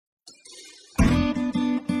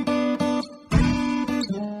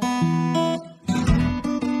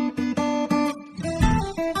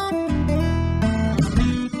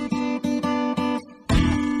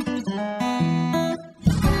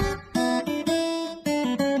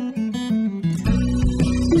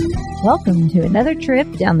Welcome to another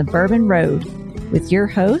trip down the Bourbon Road with your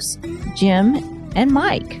hosts, Jim and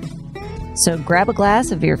Mike. So grab a glass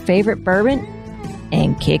of your favorite bourbon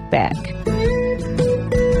and kick back.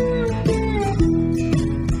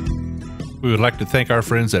 We would like to thank our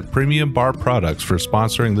friends at Premium Bar Products for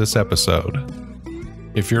sponsoring this episode.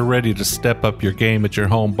 If you're ready to step up your game at your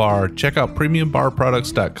home bar, check out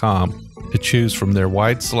PremiumBarProducts.com to choose from their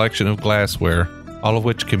wide selection of glassware, all of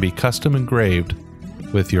which can be custom engraved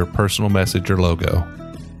with your personal message or logo.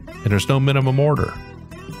 And there's no minimum order.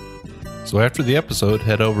 So after the episode,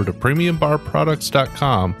 head over to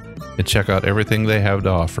PremiumBarProducts.com and check out everything they have to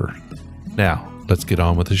offer. Now, let's get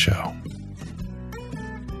on with the show.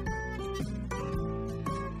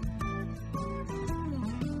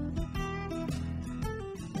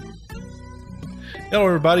 Hello,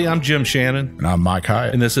 everybody. I'm Jim Shannon. And I'm Mike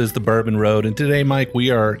Hyatt. And this is the Bourbon Road. And today, Mike,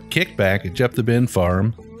 we are kicked back at Jeff the Ben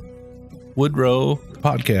Farm. Woodrow, the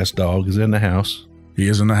podcast dog, is in the house. He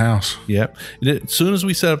is in the house. Yep. As soon as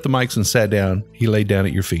we set up the mics and sat down, he laid down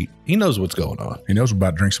at your feet. He knows what's going on. He knows we're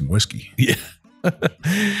about to drink some whiskey. Yeah.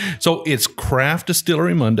 So it's Craft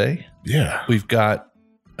Distillery Monday. Yeah. We've got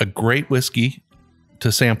a great whiskey to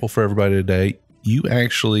sample for everybody today. You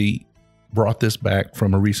actually brought this back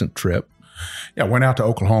from a recent trip. Yeah, I went out to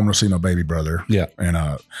Oklahoma to see my baby brother. Yeah. And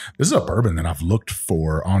this is a bourbon that I've looked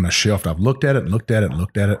for on the shelf. I've looked at it and looked at it and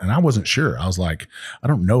looked at it, and I wasn't sure. I was like, I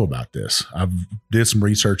don't know about this. I've did some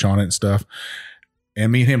research on it and stuff.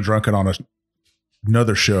 And me and him drunk it on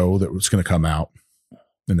another show that was going to come out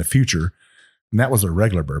in the future. And that was a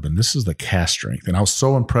regular bourbon. This is the Cask strength. And I was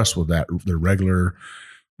so impressed with that, the regular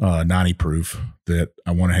 90 proof, that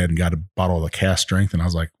I went ahead and got a bottle of the Cask strength. And I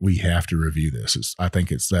was like, we have to review this. I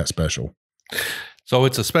think it's that special. So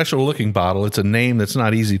it's a special looking bottle. It's a name that's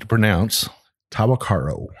not easy to pronounce.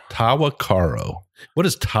 Tahwahkaro. Tahwahkaro. What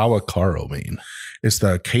does Tahwahkaro mean? It's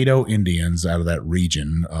the Caddo Indians out of that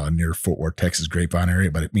region near Fort Worth, Texas, Grapevine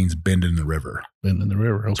area, but it means bend in the river. Bend in the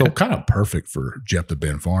river. Okay. So kind of perfect for Jeff the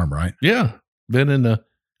Ben Farm, right? Yeah. Bend in the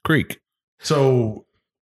creek. So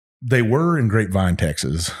they were in Grapevine,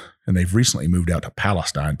 Texas, and they've recently moved out to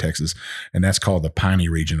Palestine, Texas, and that's called the piney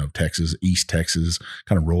region of Texas, East Texas,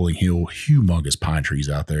 kind of rolling hill, humongous pine trees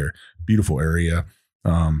out there. Beautiful area.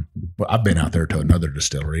 But I've been out there to another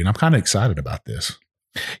distillery, and I'm kind of excited about this.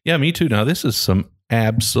 Yeah, me too. Now, this is some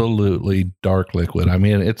absolutely dark liquid. I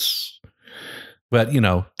mean, but you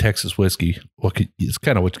know, Texas whiskey, it's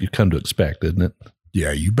kind of what you come to expect, isn't it?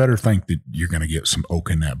 Yeah, you better think that you're going to get some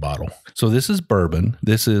oak in that bottle. So this is bourbon.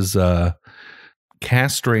 This is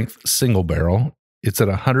Cask strength single barrel. It's at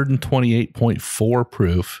 128.4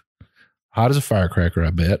 proof. Hot as a firecracker,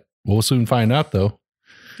 I bet. We'll soon find out, though.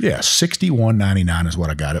 Yeah, $61.99 is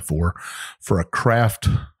what I got it for a craft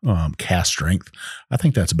Cask strength. I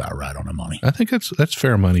think that's about right on the money. I think that's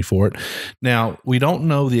fair money for it. Now, we don't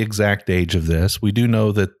know the exact age of this. We do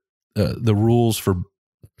know that the rules for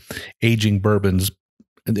aging bourbons,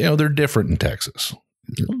 you know, they're different in Texas.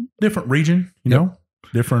 Different region, you know,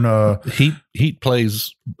 different. Heat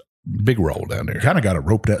plays big role down there. Kind of got to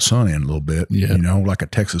rope that sun in a little bit, yeah. You know, like a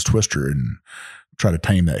Texas twister, and try to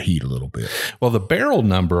tame that heat a little bit. Well, the barrel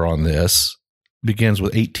number on this begins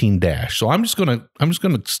with 18-. So I'm just gonna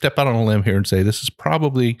step out on a limb here and say this is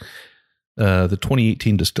probably the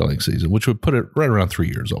 2018 distilling season, which would put it right around 3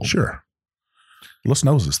 years old. Sure. Let's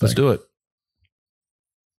nose this thing. Let's do it.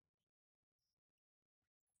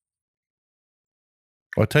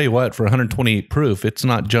 Well, I'll tell you what, for 128 proof, it's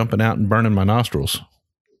not jumping out and burning my nostrils.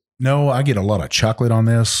 No, I get a lot of chocolate on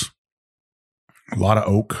this, a lot of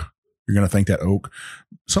oak. You're going to think that oak.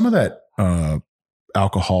 Some of that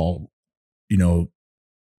alcohol, you know,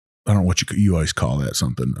 I don't know what you always call that,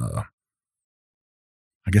 something.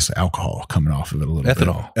 I guess the alcohol coming off of it a little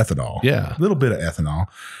ethanol. bit. Ethanol. Yeah. A little bit of ethanol,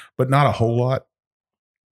 but not a whole lot.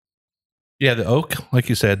 Yeah, the oak, like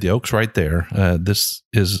you said, the oak's right there. This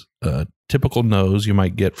is a typical nose you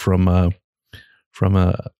might get from a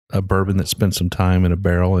bourbon that spent some time in a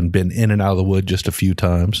barrel and been in and out of the wood just a few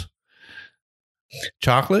times.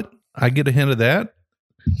 Chocolate, I get a hint of that.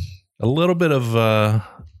 A little bit of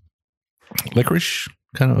licorice,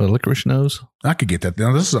 kind of a licorice nose. I could get that.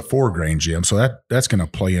 Now, this is a 4-grain, Jim, so that's going to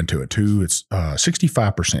play into it too. It's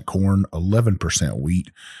 65% corn, 11% wheat,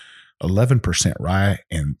 11% rye,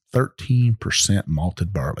 and 13%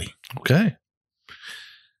 malted barley. Okay.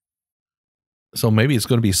 So maybe it's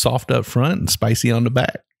going to be soft up front and spicy on the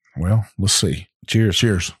back. Well, let's see. Cheers.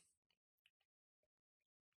 Cheers.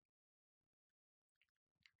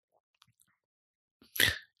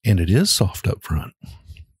 And it is soft up front.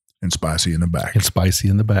 And spicy in the back. And spicy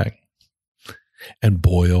in the back. And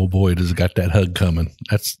boy, oh boy, does it got that hug coming.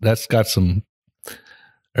 That's got some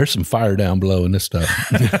There's some fire down below in this stuff.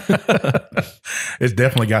 It's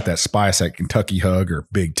definitely got that spice, that Kentucky hug or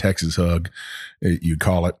big Texas hug, you'd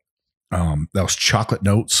call it. Those chocolate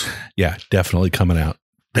notes. Yeah, definitely coming out.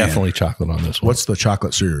 Definitely chocolate on this one. What's the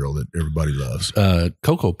chocolate cereal that everybody loves?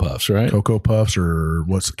 Cocoa Puffs, right? Cocoa Puffs, or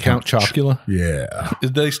what's Count Chocula? Yeah. Do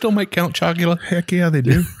they still make Count Chocula? Heck yeah, they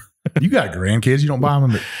do. You got grandkids. You don't buy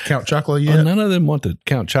them at Count Chocula yet? Well, none of them want the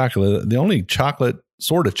Count Chocula. The only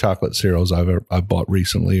sort of chocolate cereals I've bought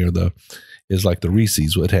recently is like the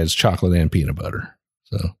Reese's, which has chocolate and peanut butter.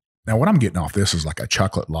 So now what I'm getting off this is like a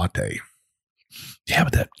chocolate latte. Yeah,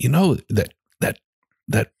 but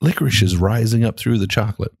that licorice is rising up through the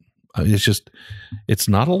chocolate. It's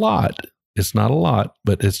not a lot. It's not a lot,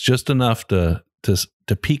 but it's just enough to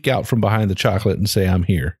peek out from behind the chocolate and say, I'm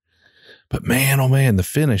here. But man, oh man, the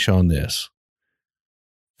finish on this,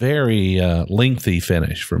 very lengthy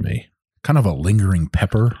finish for me. Kind of a lingering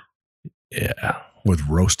pepper. Yeah. With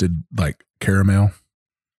roasted like caramel.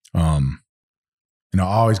 I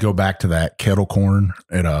always go back to that kettle corn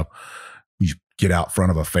you get out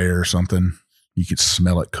front of a fair or something. You could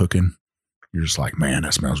smell it cooking. You're just like, man,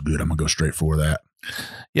 that smells good. I'm going to go straight for that.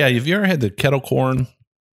 Yeah. Have you ever had the kettle corn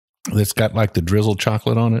that's got like the drizzled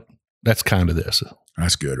chocolate on it? That's kind of this.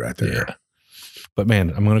 That's good right there. Yeah. But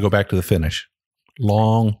man, I'm going to go back to the finish.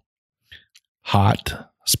 Long, hot,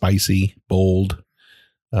 spicy, bold,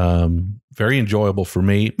 very enjoyable for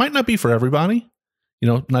me. Might not be for everybody.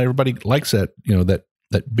 Not everybody likes that,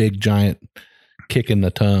 that big giant kick in the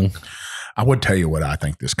tongue. I would tell you what I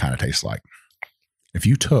think this kind of tastes like. If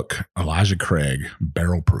you took Elijah Craig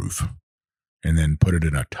barrel proof and then put it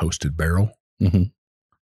in a toasted barrel,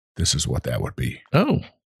 this is what that would be. Oh,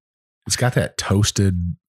 it's got that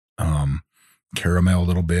toasted caramel a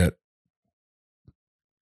little bit.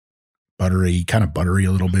 Kind of buttery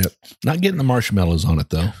a little bit. Not getting the marshmallows on it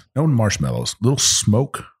though. No marshmallows. Little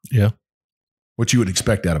smoke. Yeah. What you would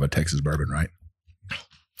expect out of a Texas bourbon, right?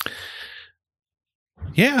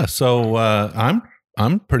 Yeah. So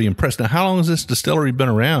I'm pretty impressed. Now, how long has this distillery been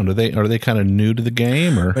around? Are they kind of new to the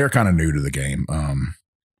game, or they're kind of new to the game? I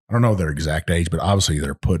don't know their exact age, but obviously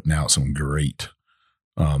they're putting out some great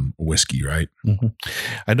whiskey, right? Mm-hmm.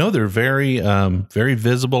 I know they're very very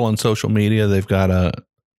visible on social media. They've got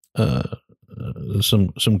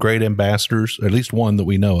some great ambassadors, at least one that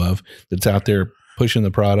we know of that's out there pushing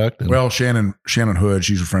the product. Well, Shannon Hood,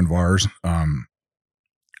 she's a friend of ours.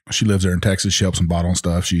 She lives there in Texas. She helps them bottle and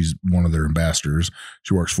stuff. She's one of their ambassadors.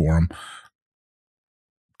 She works for them.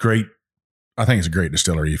 Great. I think it's a great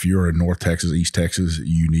distillery. If you're in North Texas, East Texas,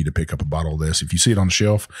 you need to pick up a bottle of this. If you see it on the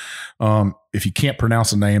shelf, if you can't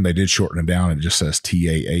pronounce the name, they did shorten it down. It just says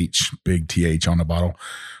TAH, big TH on the bottle.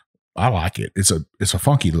 I like it. It's a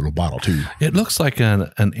funky little bottle too. It looks like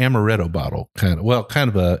an amaretto bottle, kind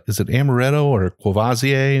of. Is it amaretto or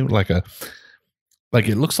Courvoisier? Like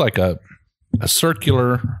it looks like a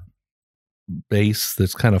circular base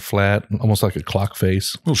that's kind of flat, almost like a clock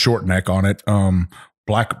face. A little short neck on it.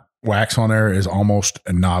 Black wax on there is almost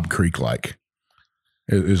a Knob Creek like.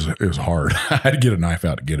 It was hard. I had to get a knife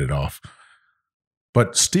out to get it off.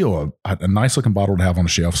 But still a nice looking bottle to have on the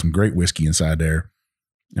shelf. Some great whiskey inside there.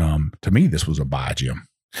 To me, this was a buy, Jim.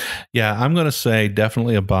 Yeah, I'm going to say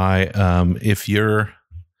definitely a buy. If you're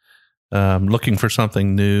looking for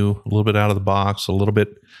something new, a little bit out of the box, a little bit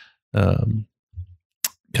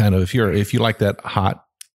kind of, if you like that hot,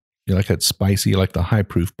 you like that spicy, you like the high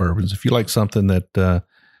proof bourbons, if you like something that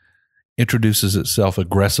introduces itself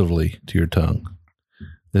aggressively to your tongue,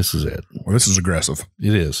 this is it. Well, this is aggressive.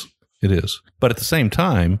 It is. But at the same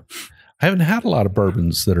time, I haven't had a lot of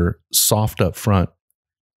bourbons that are soft up front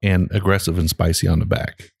and aggressive and spicy on the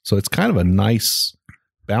back. So it's kind of a nice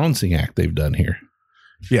balancing act they've done here.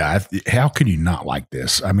 Yeah. How can you not like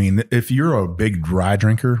this? I mean, if you're a big dry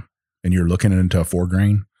drinker and you're looking into a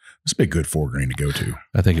 4-grain, this would be a good 4-grain to go to.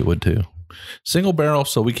 I think it would too. Single barrel,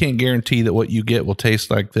 so we can't guarantee that what you get will taste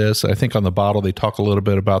like this. I think on the bottle, they talk a little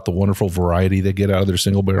bit about the wonderful variety they get out of their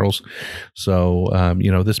single barrels. So,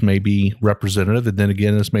 this may be representative. And then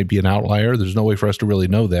again, this may be an outlier. There's no way for us to really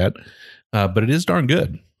know that. But it is darn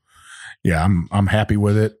good. Yeah, I'm happy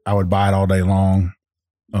with it. I would buy it all day long.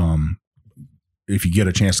 If you get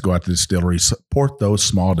a chance to go out to the distillery, support those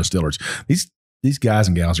small distillers. These guys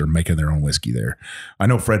and gals are making their own whiskey there. I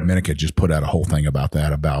know Fred Minnick just put out a whole thing about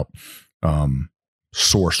that, about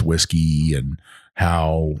sourced whiskey and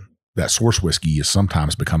how that sourced whiskey is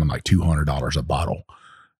sometimes becoming like $200 a bottle.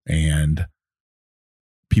 And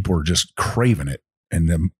people are just craving it. And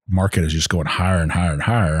the market is just going higher and higher and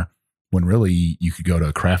higher, when really you could go to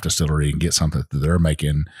a craft distillery and get something that they're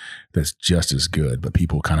making that's just as good. But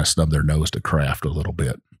people kind of snub their nose to craft a little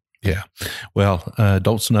bit. Yeah. Well,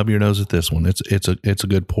 don't snub your nose at this one. It's a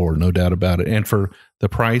good pour, no doubt about it. And for the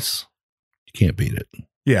price, you can't beat it.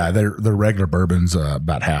 Yeah, the regular bourbon's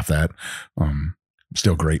about half that.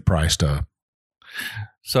 Still great price to.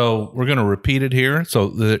 So we're going to repeat it here.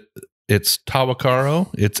 So it's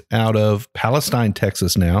Tahwahkaro. It's out of Palestine,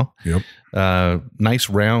 Texas now. Yep. Nice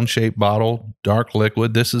round shaped bottle, dark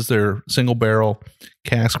liquid. This is their single barrel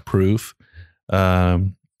cask proof.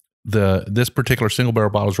 This particular single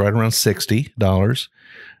barrel bottle is right around $60.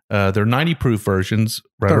 Their 90 proof versions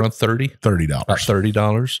right around $30.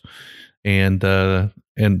 $30. And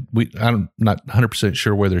I'm not 100%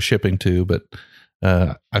 sure where they're shipping to, but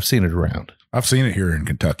I've seen it around. I've seen it here in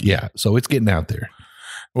Kentucky. Yeah, so it's getting out there.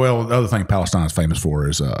 Well, the other thing Palestine is famous for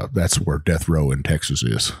is that's where death row in Texas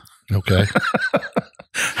is. Okay.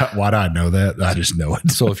 Why'd I know that? I just know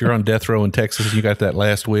it. So if you're on death row in Texas and you got that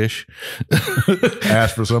last wish,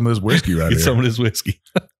 ask for some of this whiskey right here. Get some of this whiskey.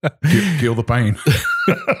 Kill the pain.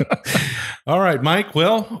 All right, Mike.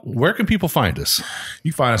 Well, where can people find us?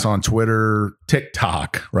 You find us on Twitter,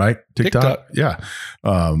 TikTok, right? TikTok. Yeah.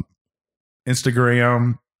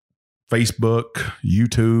 Instagram, Facebook,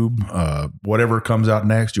 YouTube, whatever comes out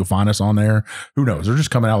next, you'll find us on there. Who knows? They're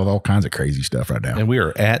just coming out with all kinds of crazy stuff right now. And we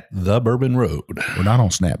are at the Bourbon Road. We're not on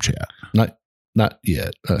Snapchat. Not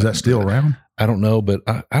yet. Is that still around? I don't know, but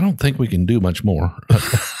I don't think we can do much more.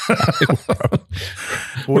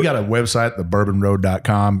 Well, we got a website,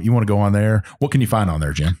 thebourbonroad.com. You want to go on there? What can you find on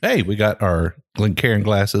there, Jim? Hey, we got our Glencairn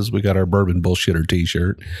glasses. We got our Bourbon Bullshitter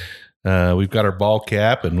t-shirt. We've got our ball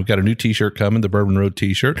cap, and we've got a new t-shirt coming, the Bourbon Road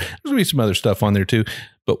t-shirt. There's going to be some other stuff on there too.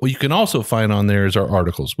 But what you can also find on there is our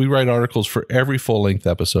articles. We write articles for every full-length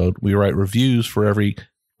episode. We write reviews for every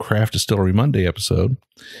Craft Distillery Monday episode.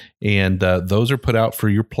 And those are put out for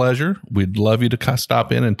your pleasure. We'd love you to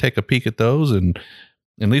stop in and take a peek at those and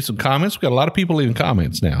leave some comments. We've got a lot of people leaving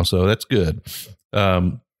comments now, so that's good.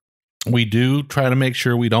 We do try to make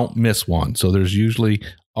sure we don't miss one. So there's usually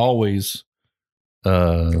always...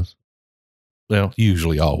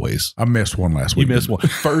 usually always. I missed one last week. You missed one.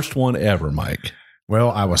 First one ever, Mike. Well,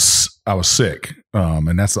 I was sick,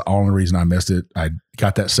 and that's the only reason I missed it. I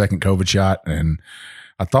got that second COVID shot, and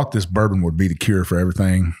I thought this bourbon would be the cure for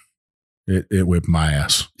everything. It whipped my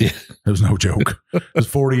ass. Yeah. It was no joke. It was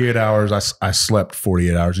 48 hours. I slept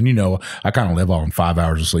 48 hours, and I kind of live on 5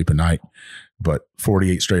 hours of sleep a night, but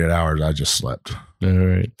 48 straight hours, I just slept. All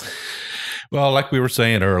right. Well, like we were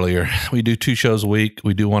saying earlier, we do 2 shows a week.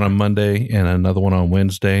 We do one on Monday and another one on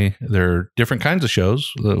Wednesday. They're different kinds of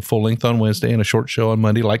shows, the full length on Wednesday and a short show on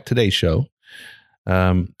Monday, like today's show.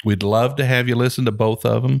 We'd love to have you listen to both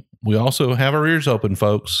of them. We also have our ears open,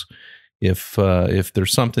 folks. If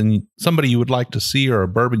there's somebody you would like to see or a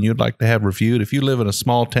bourbon you'd like to have reviewed, if you live in a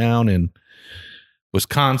small town in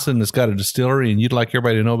Wisconsin that's got a distillery and you'd like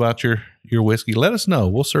everybody to know about your whiskey, let us know.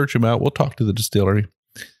 We'll search them out. We'll talk to the distillery.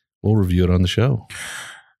 We'll review it on the show.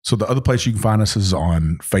 So the other place you can find us is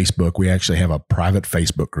on Facebook. We actually have a private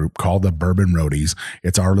Facebook group called the Bourbon Roadies.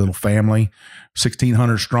 It's our little family,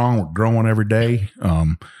 1,600 strong. We're growing every day.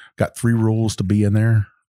 Got 3 rules to be in there.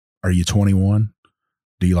 Are you 21?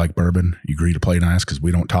 Do you like bourbon? You agree to play nice because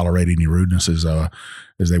we don't tolerate any rudeness, as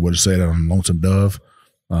they would have said on Lonesome Dove.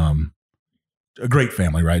 A great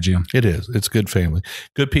family, right, Jim? It is. It's a good family.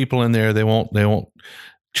 Good people in there. They won't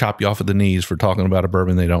chop you off at the knees for talking about a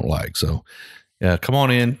bourbon they don't like. So come on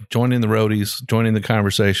in, join in the roadies, join in the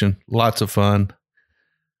conversation. Lots of fun.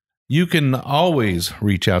 You can always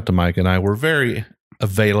reach out to Mike and I. We're very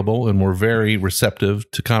available and we're very receptive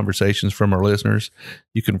to conversations from our listeners.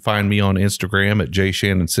 You can find me on Instagram at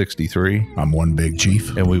jshannon63. I'm One Big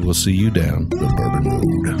Chief. And we will see you down the Bourbon Road.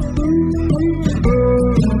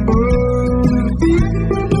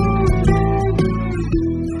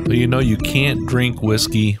 You can't drink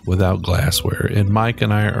whiskey without glassware, and Mike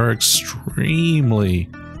and I are extremely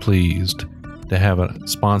pleased to have a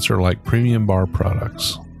sponsor like Premium Bar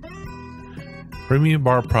Products. Premium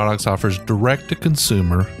Bar Products offers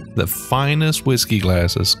direct-to-consumer the finest whiskey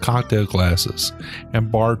glasses, cocktail glasses,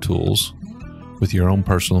 and bar tools with your own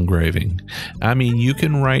personal engraving. I mean, you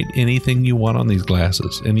can write anything you want on these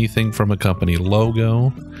glasses, anything from a company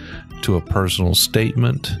logo to a personal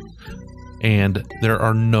statement, and there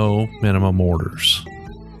are no minimum orders.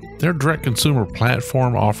 Their direct consumer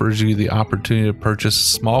platform offers you the opportunity to purchase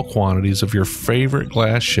small quantities of your favorite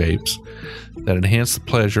glass shapes that enhance the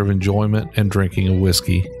pleasure of enjoyment and drinking of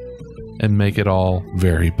whiskey and make it all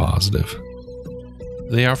very positive.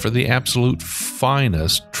 They offer the absolute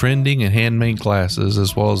finest trending and handmade glasses,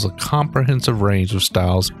 as well as a comprehensive range of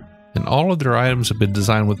styles, and all of their items have been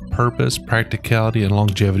designed with purpose, practicality, and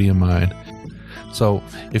longevity in mind. So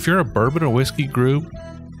if you're a bourbon or whiskey group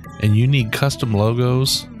and you need custom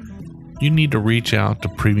logos, you need to reach out to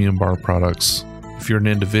Premium Bar Products. If you're an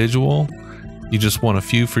individual, you just want a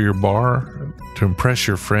few for your bar, to impress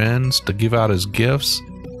your friends, to give out as gifts,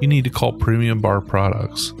 you need to call Premium Bar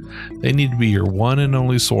Products. They need to be your one and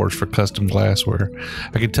only source for custom glassware.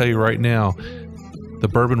 I can tell you right now, the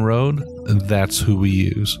Bourbon Road, that's who we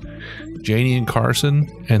use. Janie and Carson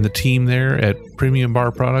and the team there at Premium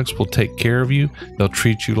Bar Products will take care of you. They'll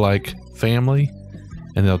treat you like family,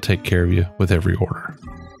 and they'll take care of you with every order.